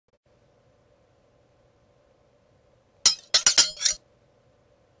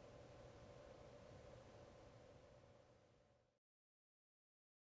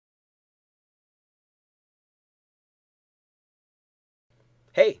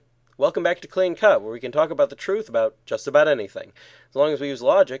Hey, welcome back to Clean Cut, where we can talk about the truth about just about anything, as long as we use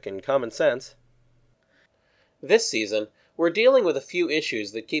logic and common sense. This season, we're dealing with a few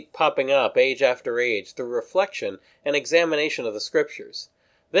issues that keep popping up age after age through reflection and examination of the scriptures.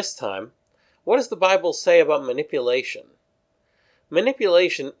 This time, what does the Bible say about manipulation?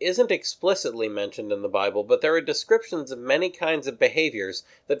 Manipulation isn't explicitly mentioned in the Bible, but there are descriptions of many kinds of behaviors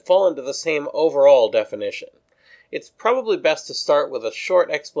that fall into the same overall definition. It's probably best to start with a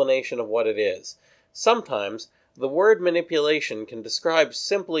short explanation of what it is. Sometimes, the word manipulation can describe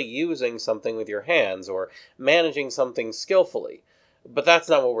simply using something with your hands or managing something skillfully, but that's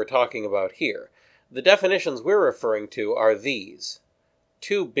not what we're talking about here. The definitions we're referring to are these.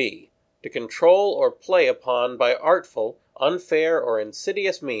 2b. To control or play upon by artful, unfair, or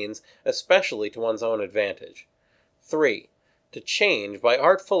insidious means, especially to one's own advantage. 3. To change by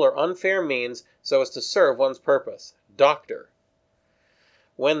artful or unfair means so as to serve one's purpose. Doctor.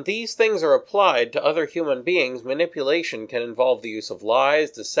 When these things are applied to other human beings, manipulation can involve the use of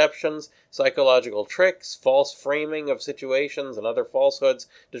lies, deceptions, psychological tricks, false framing of situations, and other falsehoods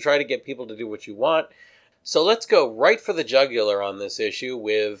to try to get people to do what you want. So let's go right for the jugular on this issue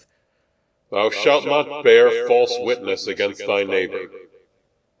with Thou shalt not bear false witness against thy neighbor.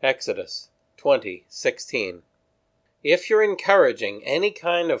 Exodus 20:16. If you're encouraging any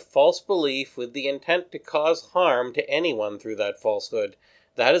kind of false belief with the intent to cause harm to anyone through that falsehood,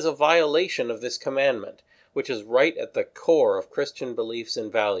 that is a violation of this commandment, which is right at the core of Christian beliefs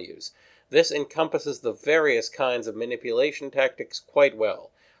and values. This encompasses the various kinds of manipulation tactics quite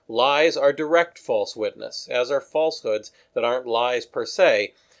well. Lies are direct false witness, as are falsehoods that aren't lies per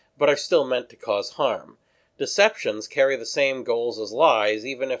se, but are still meant to cause harm. Deceptions carry the same goals as lies,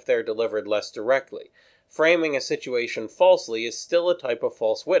 even if they're delivered less directly. Framing a situation falsely is still a type of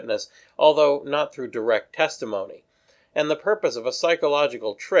false witness, although not through direct testimony. And the purpose of a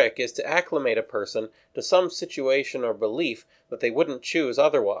psychological trick is to acclimate a person to some situation or belief that they wouldn't choose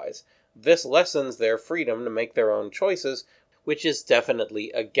otherwise. This lessens their freedom to make their own choices, which is definitely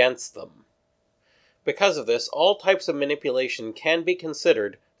against them. Because of this, all types of manipulation can be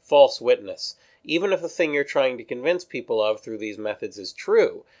considered false witness, even if the thing you're trying to convince people of through these methods is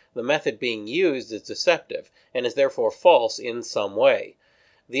true. The method being used is deceptive, and is therefore false in some way.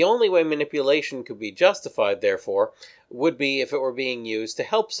 The only way manipulation could be justified, therefore, would be if it were being used to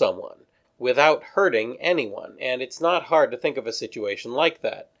help someone, without hurting anyone, and it's not hard to think of a situation like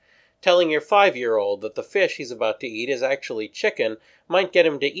that. Telling your 5-year-old that the fish he's about to eat is actually chicken might get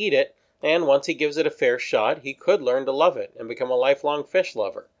him to eat it, and once he gives it a fair shot, he could learn to love it and become a lifelong fish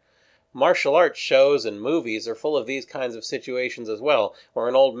lover. Martial arts shows and movies are full of these kinds of situations as well, where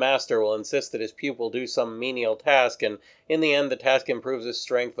an old master will insist that his pupil do some menial task, and in the end the task improves his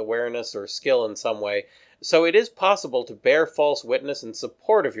strength, awareness, or skill in some way. So it is possible to bear false witness in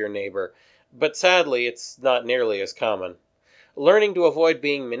support of your neighbor, but sadly it's not nearly as common. Learning to avoid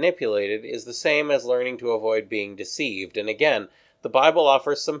being manipulated is the same as learning to avoid being deceived, and again, the Bible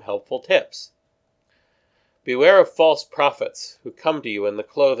offers some helpful tips. Beware of false prophets, who come to you in the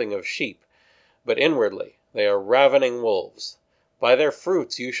clothing of sheep, but inwardly they are ravening wolves. By their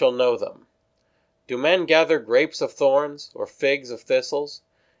fruits you shall know them. Do men gather grapes of thorns, or figs of thistles?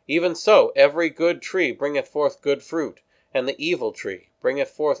 Even so, every good tree bringeth forth good fruit, and the evil tree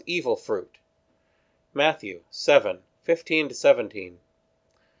bringeth forth evil fruit. Matthew 7:15-17.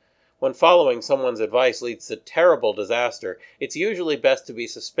 When following someone's advice leads to terrible disaster, it's usually best to be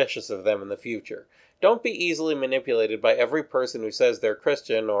suspicious of them in the future. Don't be easily manipulated by every person who says they're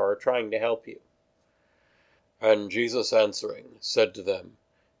Christian or are trying to help you. And Jesus answering said to them,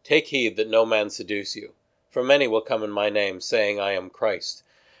 Take heed that no man seduce you, for many will come in my name, saying, I am Christ,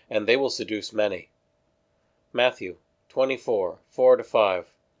 and they will seduce many. Matthew 24:4-5.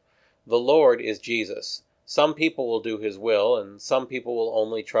 The Lord is Jesus. Some people will do his will, and some people will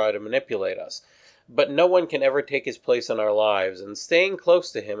only try to manipulate us. But no one can ever take his place in our lives, and staying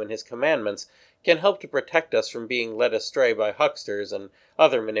close to him and his commandments can help to protect us from being led astray by hucksters and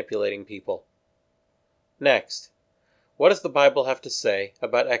other manipulating people. Next, what does the Bible have to say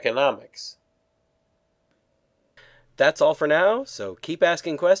about economics? That's all for now, so keep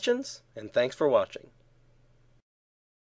asking questions, and thanks for watching.